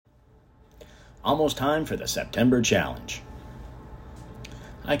Almost time for the September challenge.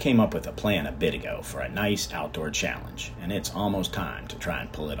 I came up with a plan a bit ago for a nice outdoor challenge, and it's almost time to try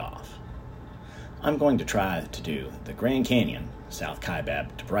and pull it off. I'm going to try to do the Grand Canyon, South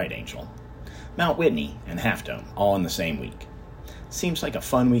Kaibab to Bright Angel, Mount Whitney, and Half Dome all in the same week. Seems like a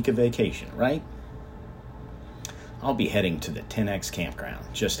fun week of vacation, right? I'll be heading to the 10X campground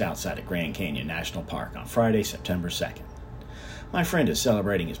just outside of Grand Canyon National Park on Friday, September 2nd. My friend is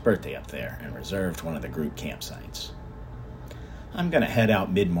celebrating his birthday up there and reserved one of the group campsites. I'm going to head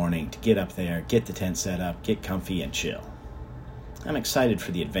out mid-morning to get up there, get the tent set up, get comfy, and chill. I'm excited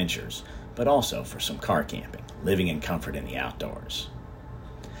for the adventures, but also for some car camping, living in comfort in the outdoors.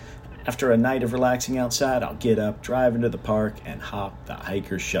 After a night of relaxing outside, I'll get up, drive into the park, and hop the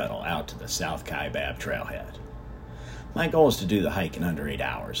hiker's shuttle out to the South Kaibab trailhead. My goal is to do the hike in under 8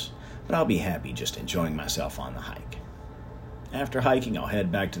 hours, but I'll be happy just enjoying myself on the hike. After hiking, I'll head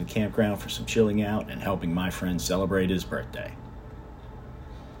back to the campground for some chilling out and helping my friend celebrate his birthday.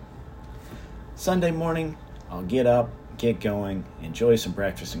 Sunday morning, I'll get up, get going, enjoy some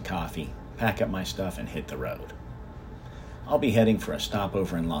breakfast and coffee, pack up my stuff, and hit the road. I'll be heading for a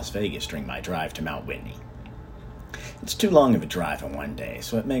stopover in Las Vegas during my drive to Mount Whitney. It's too long of a drive in one day,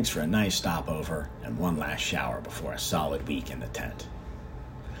 so it makes for a nice stopover and one last shower before a solid week in the tent.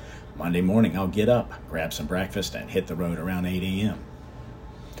 Monday morning, I'll get up, grab some breakfast, and hit the road around 8 a.m.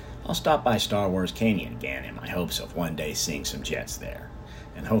 I'll stop by Star Wars Canyon again in my hopes of one day seeing some jets there,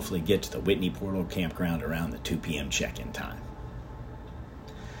 and hopefully get to the Whitney Portal campground around the 2 p.m. check-in time.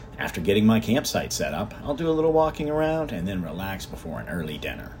 After getting my campsite set up, I'll do a little walking around and then relax before an early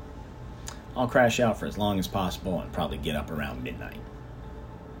dinner. I'll crash out for as long as possible and probably get up around midnight.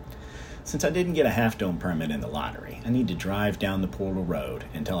 Since I didn't get a Half Dome permit in the lottery, I need to drive down the Portal Road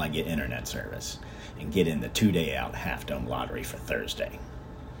until I get internet service and get in the 2-day-out Half Dome lottery for Thursday.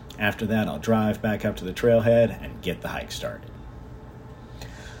 After that, I'll drive back up to the trailhead and get the hike started.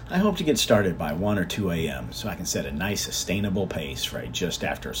 I hope to get started by 1 or 2 a.m. so I can set a nice sustainable pace for a just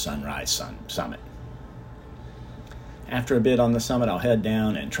after sunrise summit. After a bit on the summit, I'll head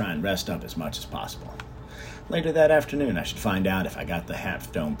down and try and rest up as much as possible. Later that afternoon, I should find out if I got the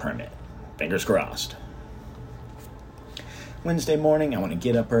Half Dome permit. Fingers crossed. Wednesday morning, I want to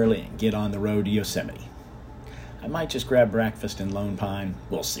get up early and get on the road to Yosemite. I might just grab breakfast in Lone Pine.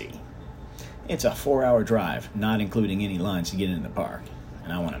 We'll see. It's a 4-hour drive, not including any lines to get in the park,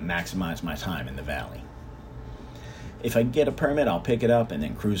 and I want to maximize my time in the valley. If I get a permit, I'll pick it up and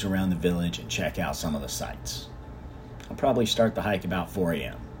then cruise around the village and check out some of the sights. I'll probably start the hike about 4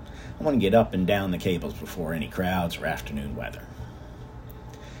 a.m. I want to get up and down the cables before any crowds or afternoon weather.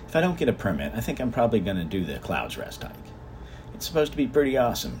 If I don't get a permit, I think I'm probably going to do the Clouds Rest hike. It's supposed to be pretty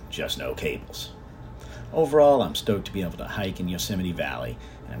awesome, just no cables. Overall, I'm stoked to be able to hike in Yosemite Valley,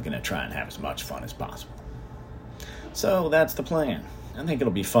 and I'm going to try and have as much fun as possible. So that's the plan. I think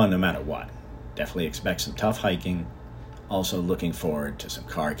it'll be fun no matter what. Definitely expect some tough hiking. Also looking forward to some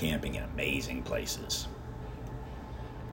car camping in amazing places.